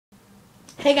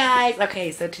Hey guys!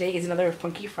 Okay, so today is another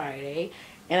Funky Friday,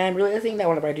 and I'm realizing that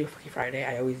whenever I do Funky Friday,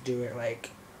 I always do it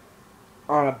like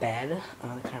on a bed.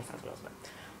 That kind of sounds gross,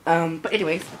 but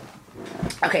anyways,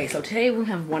 okay. So today we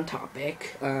have one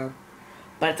topic, but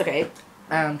it's okay,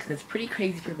 because it's pretty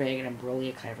crazy, pretty big, and I'm really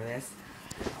excited for this.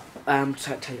 To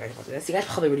tell you guys about this, you guys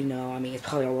probably already know. I mean, it's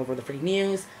probably all over the freaking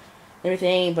news, and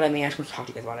everything. But I mean, I just want to talk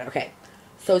to you guys about it. Okay,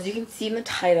 so as you can see in the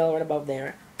title right above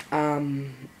there, I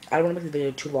don't want to make this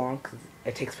video too long because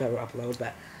it takes forever to upload,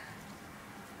 but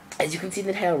as you can see in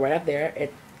the title right up there,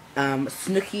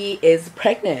 Snooki is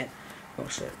pregnant. Oh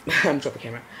shit, I'm dropping the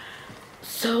camera.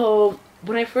 So,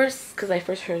 because I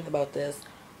first heard about this,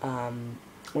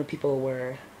 when people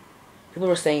were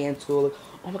saying in school, like,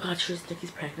 oh my god,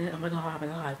 Snooki's pregnant, oh my god, oh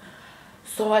my god.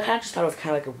 So I kind of just thought it was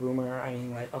kind of like a rumor. I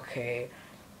mean, like, okay,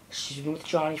 she's been with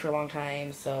Johnny for a long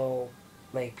time, so,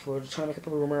 like, people were just trying to make up a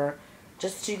rumor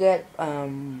just to get,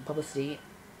 publicity.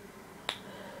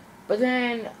 But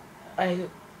then I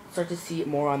started to see it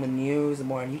more on the news and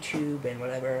more on YouTube and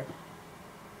whatever.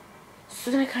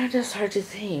 So then I kind of just started to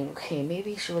think, okay,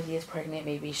 maybe she really is pregnant.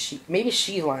 Maybe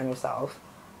she's lying to herself.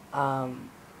 But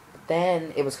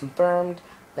then it was confirmed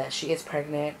that she is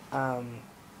pregnant. It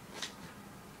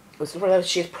was confirmed that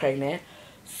she is pregnant.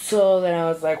 So then I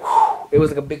was like, whew, it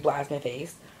was like a big blast in my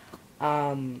face.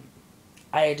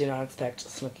 I did not expect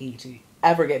Snooki to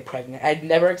ever get pregnant. I'd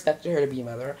never expected her to be a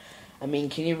mother. I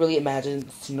mean, can you really imagine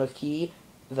Snooki,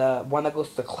 the one that goes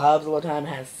to the clubs all the time and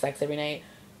has sex every night?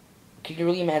 Can you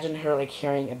really imagine her, like,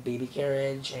 carrying a baby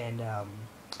carriage and,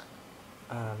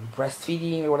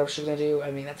 breastfeeding or whatever she's gonna do?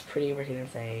 I mean, that's pretty freaking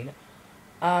insane.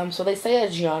 So they say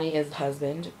that Gianni is the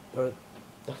husband, or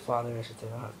the father, I should say,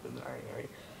 not husband, already married.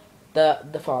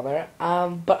 The father.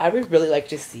 But I would really like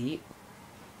to see,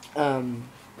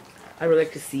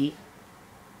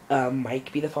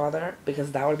 Mike be the father,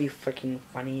 because that would be freaking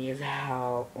funny as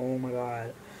hell. Oh my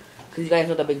god. Because you guys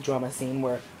know the big drama scene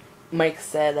where Mike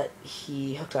said that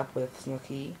he hooked up with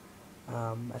Snooki.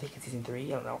 I think it's season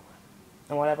 3, I don't know.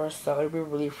 And whatever, so it would be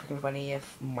really freaking funny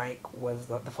if Mike was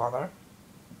the father.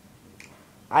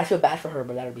 I feel bad for her,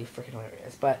 but that would be freaking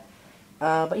hilarious. But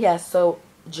yeah, so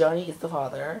Johnny is the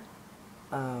father.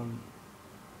 And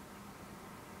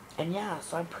yeah,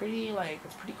 so I'm pretty, like,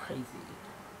 it's pretty crazy.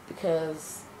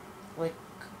 Because, like,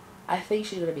 I think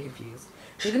she's gonna be confused.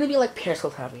 She's gonna be like Paris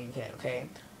Hilton having a kid, okay?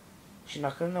 She's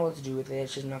not gonna know what to do with it.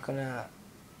 She's not gonna,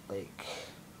 like,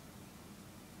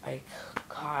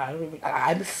 God, I don't even,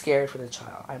 I'm scared for the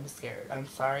child. I'm scared. I'm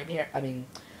sorry, I'm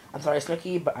sorry,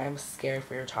 Snooki, but I'm scared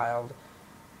for your child.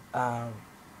 But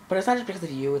it's not just because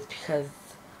of you, it's because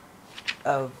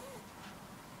of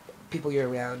people you're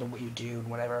around and what you do and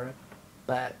whatever.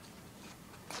 But,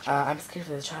 I'm scared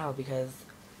for the child because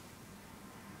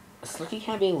Snooki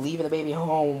can't be leaving the baby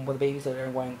home with the babysitter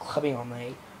and going clubbing all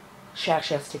night. She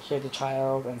actually has to take care of the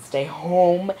child and stay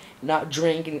home, not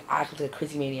drink and act like a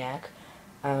crazy maniac.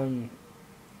 But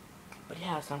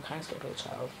yeah, so I'm kind of scared for the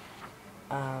child.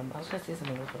 I was gonna say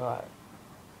something, but I forgot.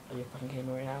 Are you fucking kidding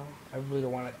me right now? I really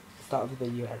don't want to stop the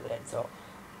video and edit it, so.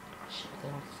 Shit, what did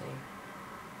I want to say?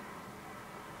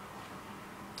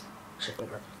 Shit,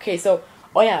 whatever. Okay, so,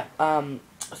 oh yeah,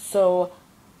 so,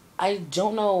 I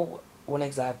don't know when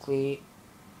exactly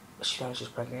she found out she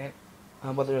was pregnant.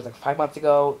 Whether it was like 5 months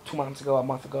ago, 2 months ago, a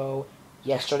month ago,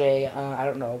 yesterday, I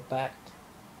don't know, but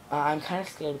I'm kind of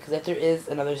scared because if there is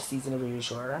another season of Jersey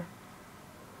Shore,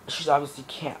 she obviously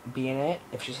can't be in it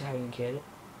if she's having a kid.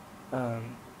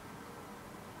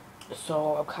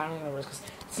 So I'm kind of nervous because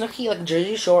Snooki, like,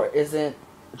 Jersey Shore isn't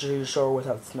Jersey Shore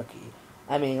without Snooki.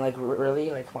 I mean, like,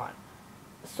 really? Like, come on.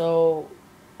 So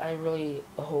I really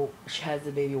hope she has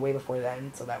the baby way before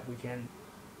then so that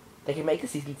they can make a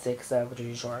season 6 of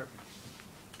Jersey Shore.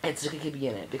 And Snooki could be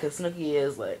in it because Snooki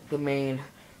is, like, the main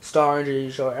star in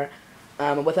Jersey Shore.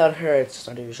 Without her, it's just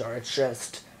on Jersey Shore. It's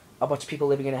just a bunch of people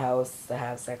living in a house that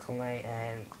have sex all night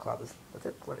and clubs. That's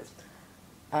it. What is?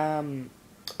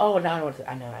 Oh, now I know what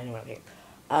I know what it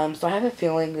is. So I have a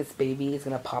feeling this baby is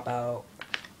gonna pop out.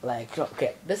 Like,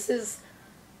 okay, this is,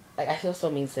 like, I feel so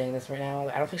mean saying this right now.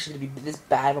 I don't think she's gonna be this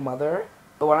bad of a mother.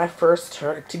 But when I first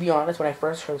heard, to be honest, when I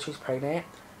first heard she was pregnant,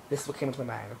 this is what came into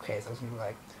my mind. Okay, so I was gonna be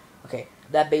like, okay,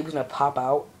 that baby's gonna pop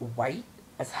out white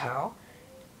as hell,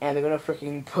 and they're gonna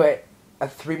freaking put a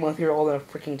 3-month-old in a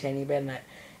freaking tanning bed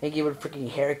and give her freaking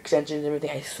hair extensions and everything.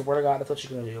 I swear to God, that's what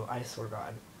she's gonna do. I swear to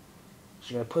God.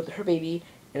 She's gonna put her baby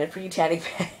in a freaking tanning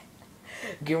bed,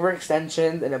 give her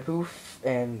extensions and a poof,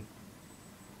 and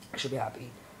she'll be happy.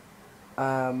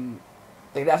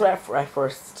 Like, that's what I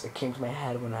first, it came to my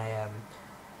head when I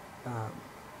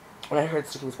heard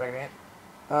Snooki was pregnant.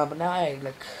 But now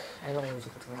I don't really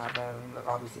think that's gonna happen. Like,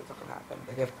 obviously, it's not gonna happen.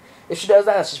 Like, if she does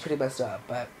that, that's just pretty messed up.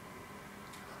 But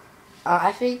I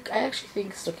actually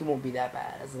think Snooki won't be that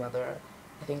bad as a mother.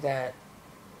 I think that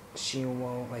she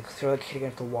won't like throw the kid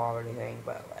against the wall or anything.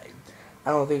 But like,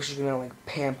 I don't think she's gonna like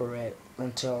pamper it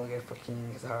until it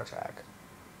fucking gets a heart attack.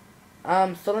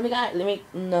 So let me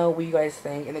know what you guys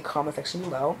think in the comment section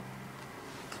below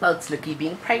about Snooki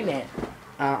being pregnant.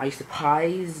 Are you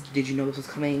surprised? Did you know this was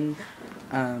coming?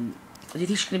 Do you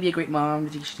think she's gonna be a great mom? Do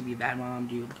you think she's gonna be a bad mom?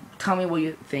 Tell me what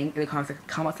you think in the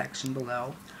comment section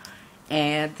below.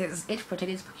 And this is it for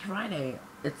today's Funky Friday.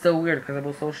 It's so weird because it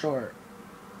was so short.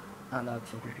 Oh no, it's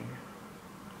so creepy.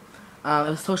 It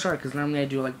was so short because normally I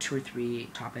do like 2 or 3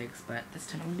 topics, but this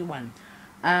time I'm gonna do 1.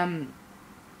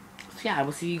 So yeah, I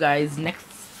will see you guys next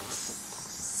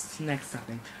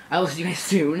something. I will see you guys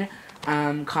soon.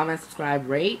 Comment, subscribe,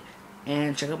 rate,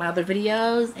 and check out my other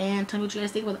videos, and tell me what you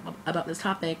guys think about this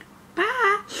topic.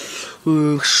 Bye!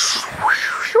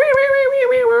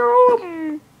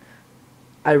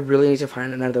 I really need to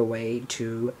find another way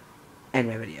to end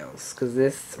my videos, because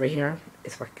this right here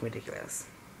is fucking ridiculous.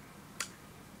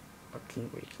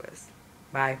 Fucking ridiculous.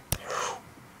 Bye.